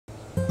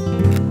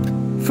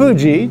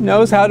Fuji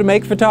knows how to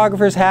make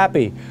photographers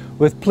happy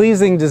with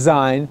pleasing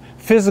design,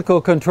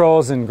 physical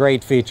controls, and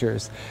great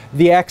features.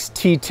 The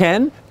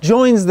X-T10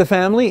 joins the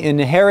family in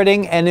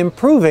inheriting and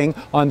improving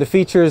on the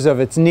features of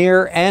its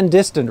near and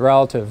distant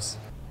relatives.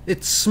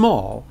 It's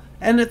small,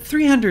 and at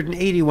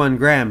 381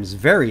 grams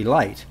very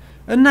light,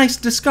 a nice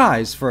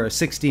disguise for a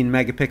 16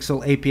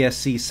 megapixel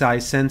APS-C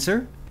size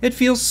sensor. It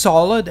feels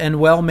solid and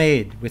well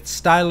made, with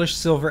stylish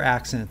silver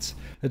accents.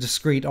 A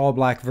discreet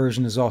all-black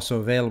version is also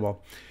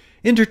available.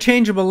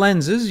 Interchangeable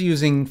lenses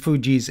using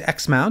Fuji's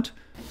X-mount.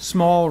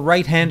 Small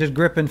right-handed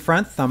grip in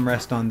front, thumb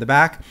rest on the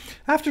back.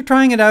 After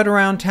trying it out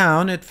around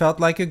town, it felt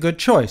like a good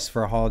choice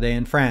for a holiday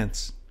in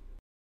France.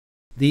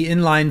 The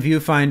inline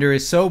viewfinder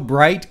is so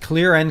bright,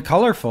 clear, and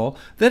colorful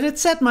that it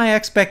set my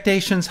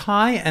expectations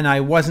high and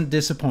I wasn't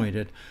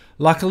disappointed.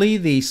 Luckily,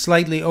 the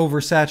slightly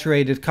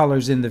oversaturated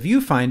colors in the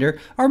viewfinder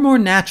are more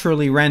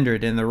naturally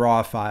rendered in the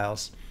RAW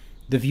files.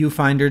 The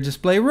viewfinder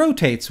display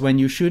rotates when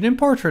you shoot in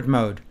portrait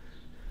mode.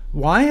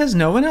 Why has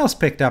no one else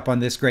picked up on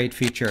this great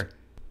feature?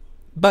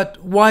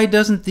 But why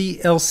doesn't the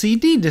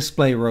LCD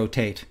display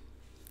rotate?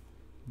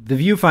 The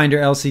viewfinder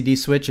LCD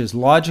switch is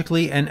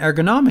logically and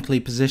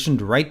ergonomically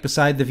positioned right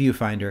beside the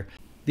viewfinder.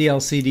 The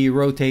LCD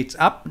rotates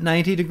up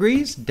 90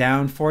 degrees,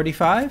 down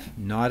 45,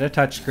 not a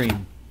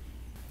touchscreen.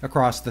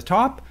 Across the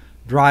top,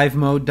 drive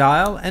mode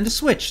dial and a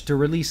switch to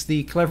release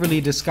the cleverly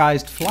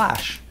disguised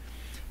flash.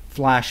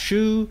 Flash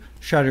shoe,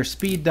 shutter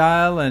speed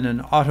dial, and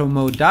an auto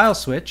mode dial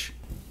switch.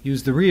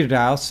 Use the rear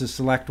dials to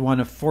select one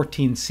of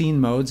 14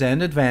 scene modes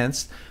and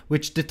advanced,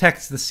 which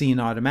detects the scene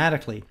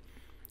automatically.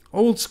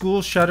 Old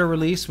school shutter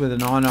release with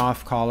an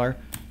on-off collar,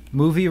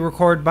 movie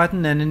record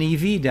button, and an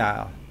EV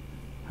dial.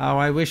 How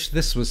I wish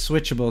this was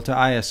switchable to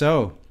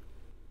ISO.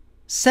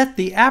 Set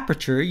the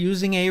aperture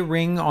using a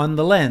ring on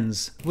the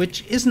lens,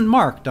 which isn't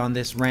marked on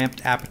this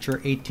ramped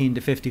aperture 18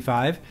 to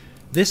 55.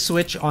 This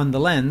switch on the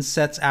lens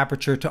sets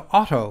aperture to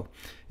auto.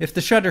 If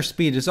the shutter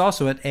speed is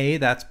also at A,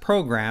 that's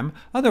program.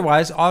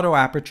 Otherwise, auto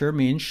aperture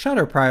means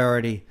shutter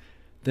priority.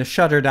 The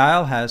shutter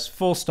dial has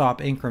full stop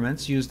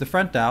increments. Use the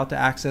front dial to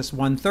access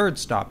 1/3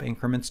 stop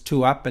increments,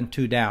 2 up and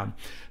 2 down.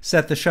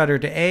 Set the shutter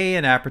to A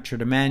and aperture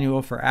to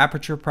manual for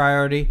aperture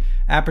priority.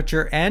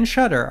 Aperture and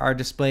shutter are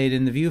displayed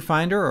in the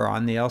viewfinder or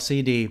on the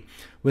LCD.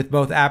 With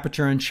both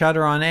aperture and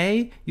shutter on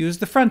A, use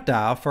the front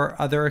dial for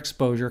other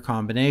exposure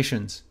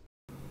combinations.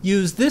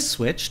 Use this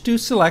switch to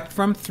select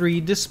from 3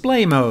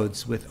 display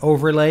modes, with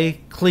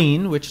Overlay,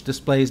 Clean, which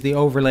displays the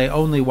overlay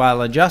only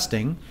while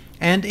adjusting,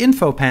 and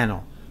Info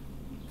Panel.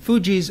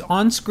 Fuji's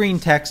on-screen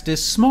text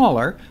is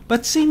smaller,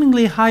 but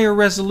seemingly higher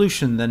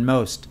resolution than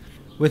most.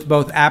 With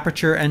both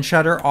aperture and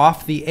shutter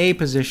off the A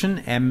position,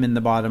 M in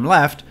the bottom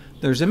left,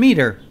 there's a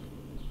meter.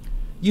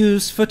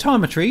 Use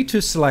Photometry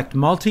to select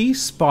Multi,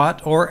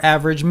 Spot, or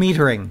Average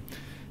metering.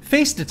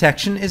 Face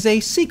detection is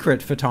a secret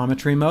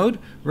photometry mode,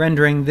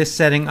 rendering this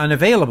setting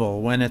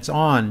unavailable when it's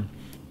on.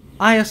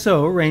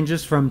 ISO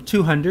ranges from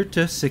 200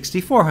 to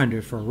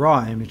 6400 for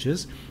raw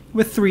images,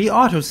 with 3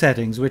 auto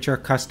settings which are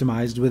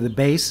customized with a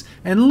base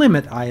and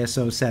limit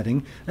ISO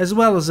setting, as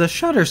well as a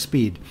shutter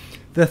speed,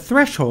 the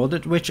threshold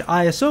at which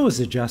ISO is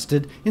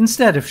adjusted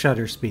instead of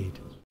shutter speed.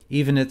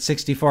 Even at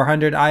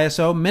 6400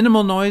 ISO,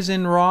 minimal noise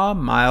in RAW,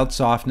 mild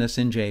softness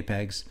in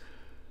JPEGs.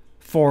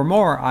 4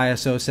 more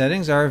ISO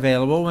settings are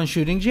available when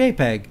shooting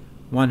JPEG: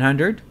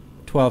 100,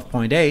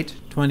 12.8,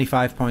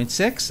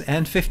 25.6,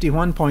 and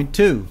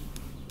 51.2.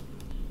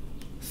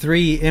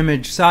 3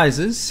 image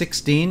sizes,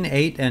 16,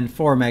 8, and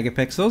 4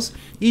 megapixels,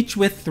 each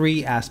with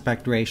 3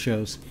 aspect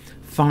ratios: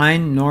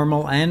 fine,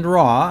 normal, and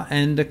raw,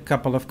 and a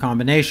couple of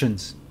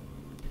combinations.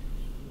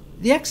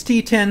 The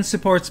X-T10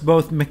 supports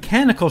both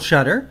mechanical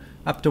shutter,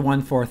 up to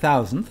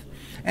 1/4000th,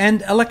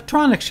 and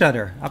electronic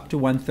shutter, up to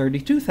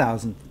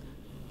 1/32,000th.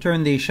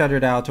 Turn the shutter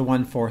dial to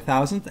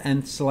 1/4000th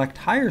and select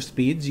higher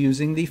speeds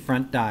using the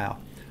front dial.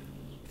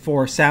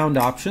 4 sound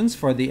options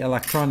for the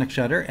electronic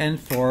shutter and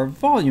 4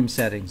 volume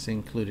settings,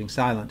 including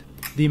silent.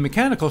 The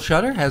mechanical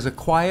shutter has a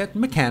quiet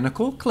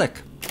mechanical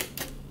click.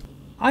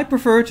 I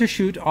prefer to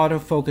shoot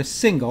autofocus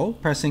single,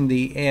 pressing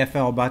the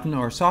AFL button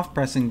or soft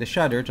pressing the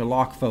shutter to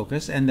lock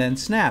focus and then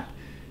snap.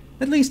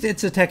 At least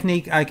it's a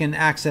technique I can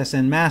access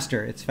and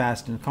master. It's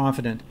fast and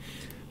confident.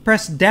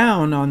 Press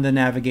down on the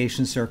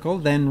navigation circle,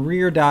 then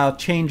rear dial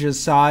changes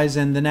size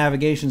and the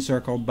navigation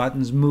circle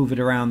buttons move it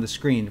around the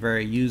screen.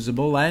 Very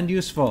usable and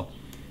useful.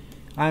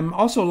 I'm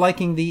also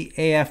liking the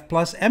AF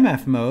plus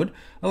MF mode,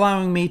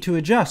 allowing me to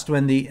adjust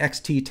when the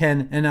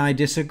X-T10 and I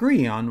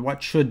disagree on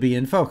what should be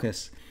in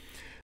focus.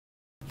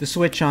 The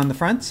switch on the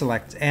front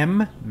selects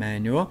M,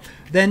 manual,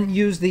 then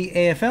use the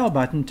AFL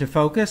button to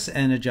focus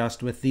and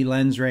adjust with the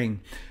lens ring.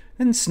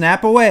 And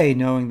snap away,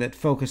 knowing that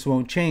focus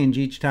won't change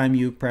each time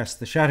you press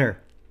the shutter.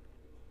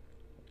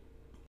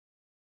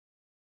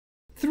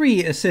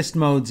 3 assist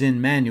modes in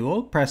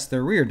manual. Press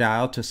the rear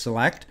dial to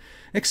select.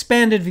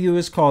 Expanded view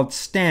is called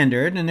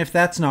standard, and if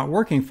that's not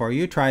working for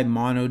you, try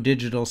mono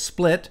digital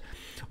split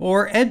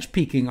or edge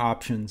peaking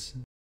options.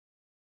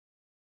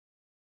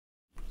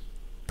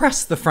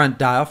 Press the front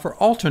dial for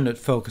alternate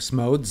focus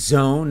mode,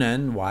 zone,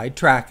 and wide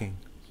tracking.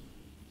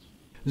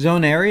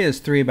 Zone area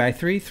is 3x3,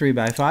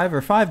 3x5,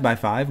 or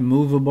 5x5,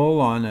 movable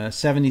on a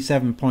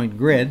 77-point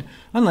grid,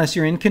 unless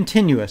you're in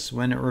continuous,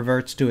 when it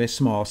reverts to a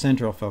small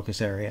central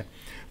focus area.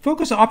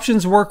 Focus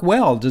options work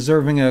well,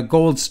 deserving a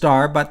gold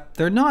star, but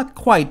they're not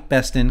quite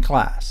best in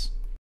class.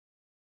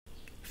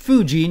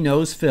 Fuji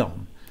knows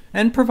film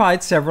and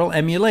provides several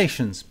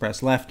emulations.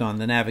 Press left on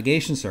the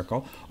navigation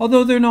circle,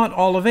 although they're not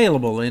all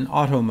available in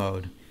auto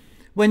mode.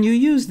 When you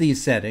use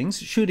these settings,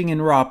 shooting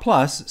in RAW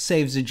Plus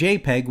saves a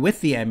JPEG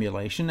with the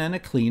emulation and a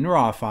clean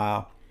RAW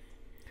file.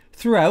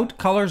 Throughout,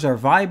 colors are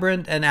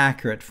vibrant and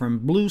accurate,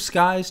 from blue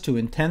skies to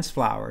intense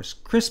flowers,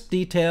 crisp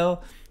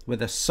detail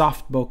with a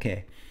soft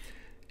bokeh.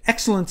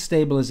 Excellent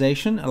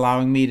stabilization,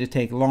 allowing me to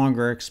take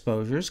longer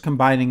exposures,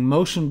 combining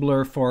motion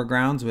blur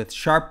foregrounds with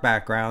sharp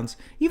backgrounds,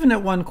 even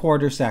at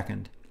 1/4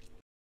 second.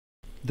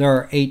 There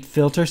are 8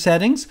 filter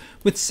settings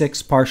with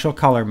 6 partial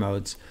color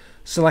modes.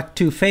 Select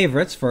 2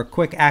 favorites for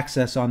quick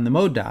access on the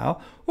mode dial,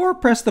 or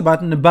press the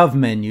button above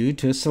menu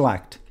to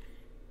select.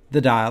 The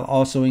dial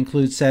also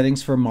includes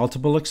settings for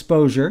multiple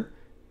exposure,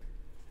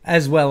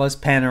 as well as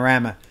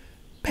panorama.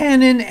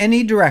 Pan in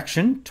any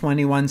direction,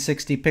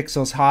 2160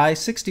 pixels high,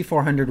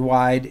 6400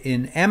 wide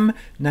in M,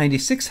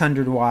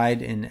 9600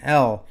 wide in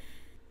L.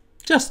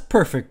 Just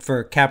perfect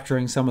for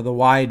capturing some of the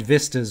wide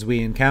vistas we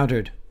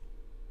encountered.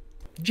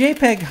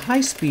 JPEG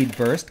high-speed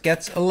burst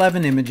gets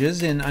 11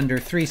 images in under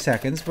 3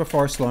 seconds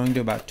before slowing to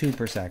about 2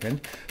 per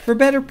second. For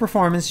better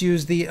performance,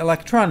 use the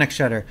electronic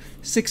shutter,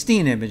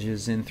 16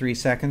 images in 3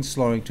 seconds,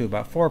 slowing to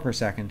about 4 per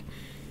second.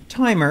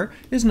 Timer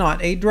is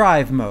not a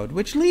drive mode,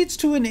 which leads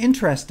to an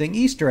interesting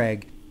Easter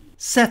egg.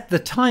 Set the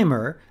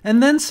timer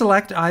and then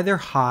select either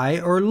high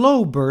or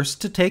low burst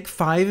to take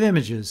 5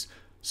 images,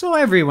 so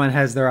everyone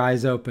has their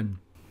eyes open.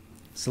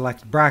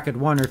 Select bracket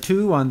 1 or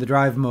 2 on the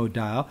drive mode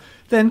dial,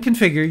 then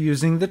configure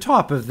using the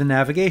top of the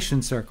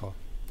navigation circle.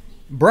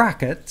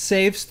 Bracket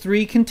saves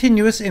 3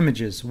 continuous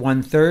images,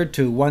 1/3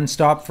 to 1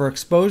 stop for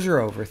exposure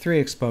over 3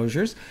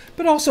 exposures,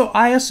 but also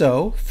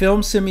ISO,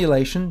 film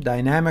simulation,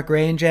 dynamic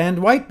range, and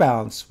white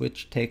balance,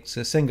 which takes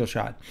a single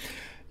shot.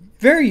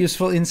 Very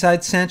useful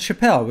inside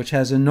Sainte-Chapelle, which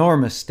has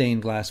enormous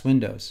stained glass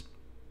windows.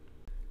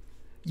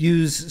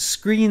 Use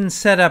Screen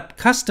Setup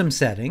Custom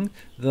Setting,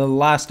 the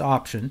last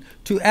option,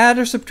 to add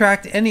or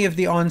subtract any of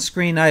the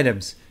on-screen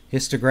items.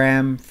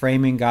 Histogram,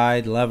 framing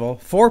guide, level,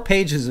 4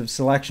 pages of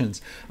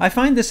selections. I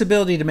find this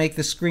ability to make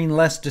the screen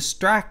less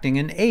distracting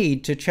an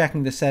aid to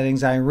checking the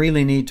settings I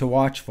really need to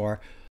watch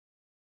for.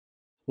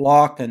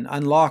 Lock and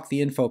unlock the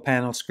info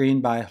panel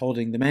screen by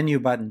holding the menu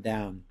button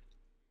down.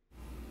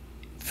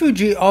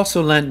 Fuji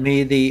also lent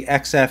me the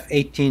XF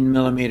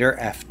 18mm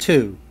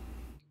f2.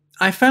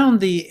 I found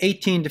the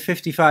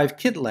 18-55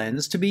 kit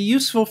lens to be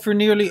useful for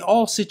nearly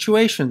all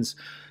situations,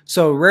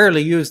 so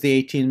rarely used the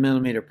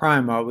 18mm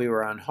prime while we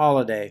were on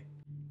holiday.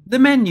 The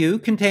menu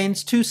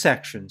contains 2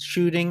 sections,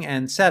 shooting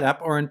and setup,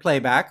 or in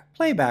playback,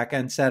 playback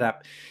and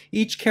setup.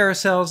 Each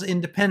carousels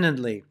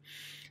independently.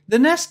 The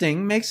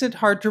nesting makes it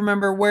hard to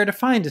remember where to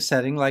find a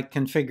setting, like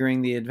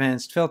configuring the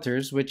advanced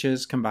filters, which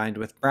is combined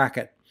with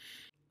bracket.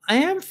 I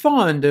am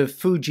fond of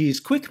Fuji's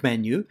quick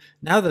menu,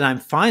 now that I'm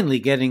finally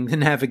getting the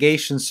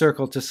navigation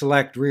circle to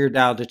select rear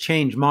dial to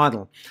change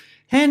model.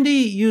 Handy,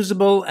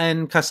 usable,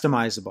 and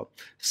customizable.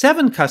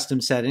 7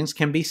 custom settings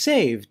can be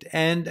saved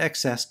and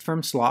accessed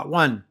from slot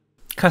 1.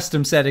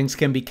 Custom settings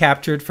can be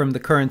captured from the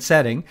current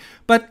setting,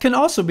 but can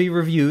also be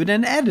reviewed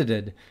and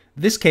edited.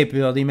 This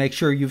capability makes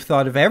sure you've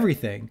thought of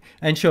everything,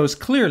 and shows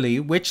clearly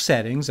which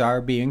settings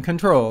are being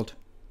controlled.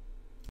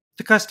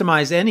 To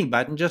customize any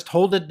button, just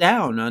hold it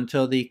down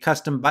until the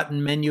custom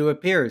button menu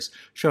appears,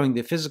 showing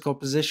the physical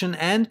position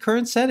and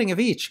current setting of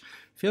each.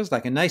 Feels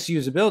like a nice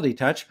usability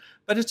touch,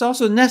 but it's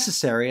also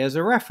necessary as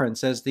a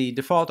reference, as the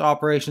default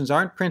operations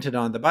aren't printed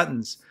on the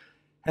buttons.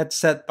 Had to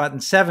set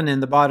button 7 in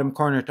the bottom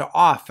corner to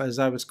off, as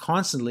I was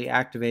constantly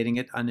activating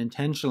it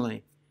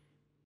unintentionally.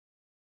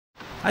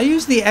 I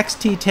used the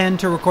X-T10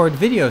 to record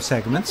video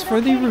segments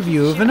for the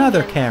review of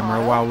another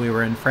camera while we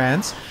were in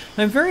France.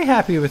 I'm very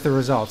happy with the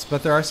results,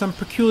 but there are some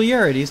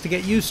peculiarities to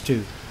get used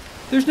to.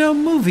 There's no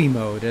movie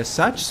mode as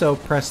such, so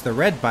press the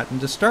red button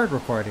to start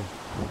recording.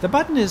 The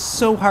button is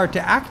so hard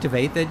to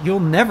activate that you'll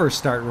never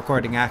start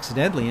recording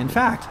accidentally. In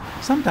fact,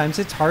 sometimes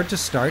it's hard to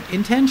start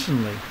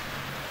intentionally.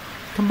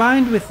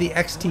 Combined with the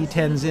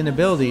X-T10's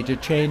inability to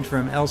change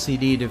from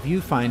LCD to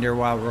viewfinder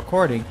while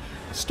recording,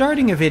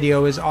 starting a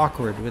video is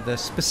awkward, with a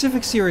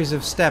specific series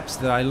of steps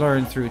that I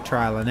learned through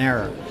trial and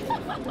error.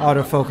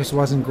 Autofocus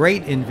wasn't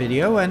great in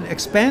video, and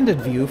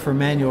expanded view for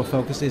manual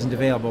focus isn't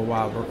available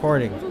while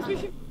recording.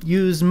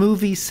 Use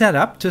Movie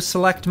Setup to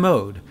select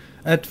mode.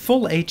 At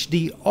full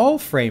HD, all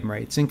frame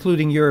rates,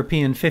 including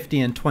European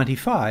 50 and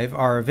 25,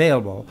 are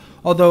available,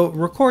 although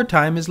record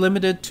time is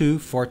limited to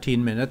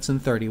 14 minutes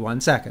and 31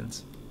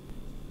 seconds.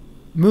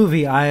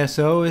 Movie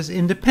ISO is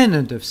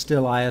independent of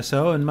still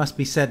ISO and must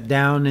be set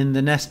down in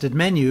the nested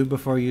menu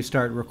before you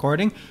start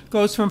recording.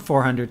 Goes from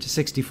 400 to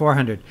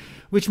 6400.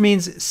 which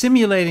means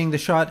simulating the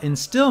shot in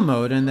still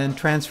mode and then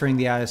transferring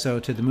the ISO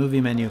to the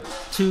movie menu.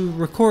 To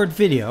record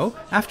video,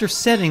 after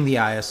setting the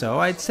ISO,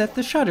 I'd set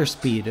the shutter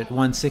speed at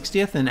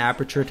 1/60th and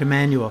aperture to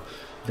manual,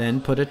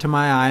 then put it to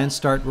my eye and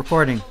start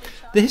recording.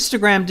 The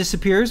histogram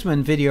disappears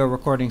when video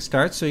recording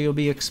starts, so you'll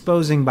be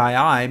exposing by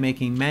eye,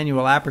 making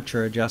manual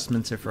aperture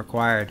adjustments if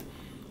required.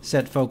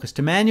 Set focus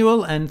to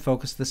manual and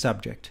focus the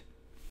subject.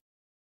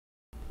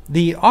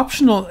 The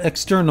optional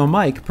external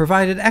mic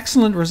provided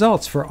excellent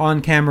results for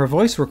on-camera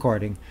voice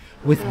recording,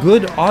 with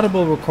good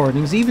audible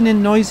recordings even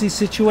in noisy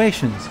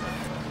situations.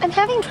 I'm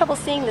having trouble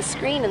seeing the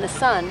screen in the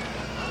sun.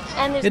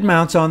 It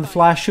mounts on the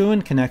flash shoe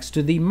and connects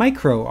to the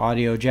micro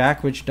audio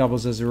jack, which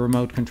doubles as a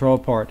remote control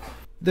port.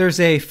 There's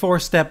a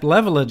 4-step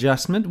level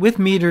adjustment with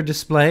meter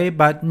display,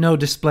 but no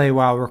display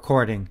while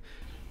recording.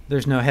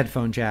 There's no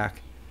headphone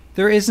jack.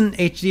 There is an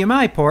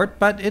HDMI port,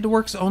 but it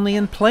works only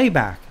in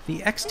playback.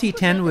 The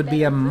X-T10 would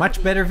be a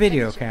much better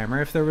video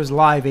camera if there was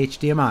live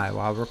HDMI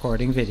while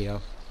recording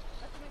video.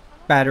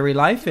 Battery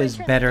life is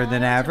better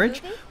than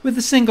average, with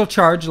a single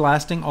charge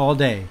lasting all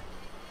day.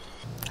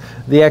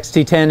 The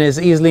X-T10 is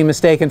easily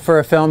mistaken for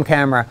a film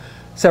camera.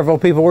 Several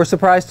people were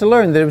surprised to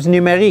learn that it was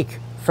numérique,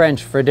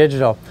 French for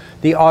digital.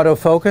 The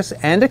autofocus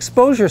and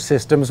exposure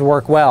systems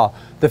work well.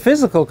 The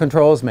physical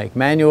controls make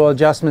manual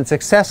adjustments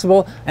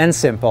accessible and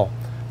simple.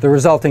 The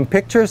resulting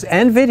pictures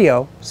and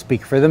video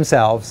speak for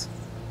themselves.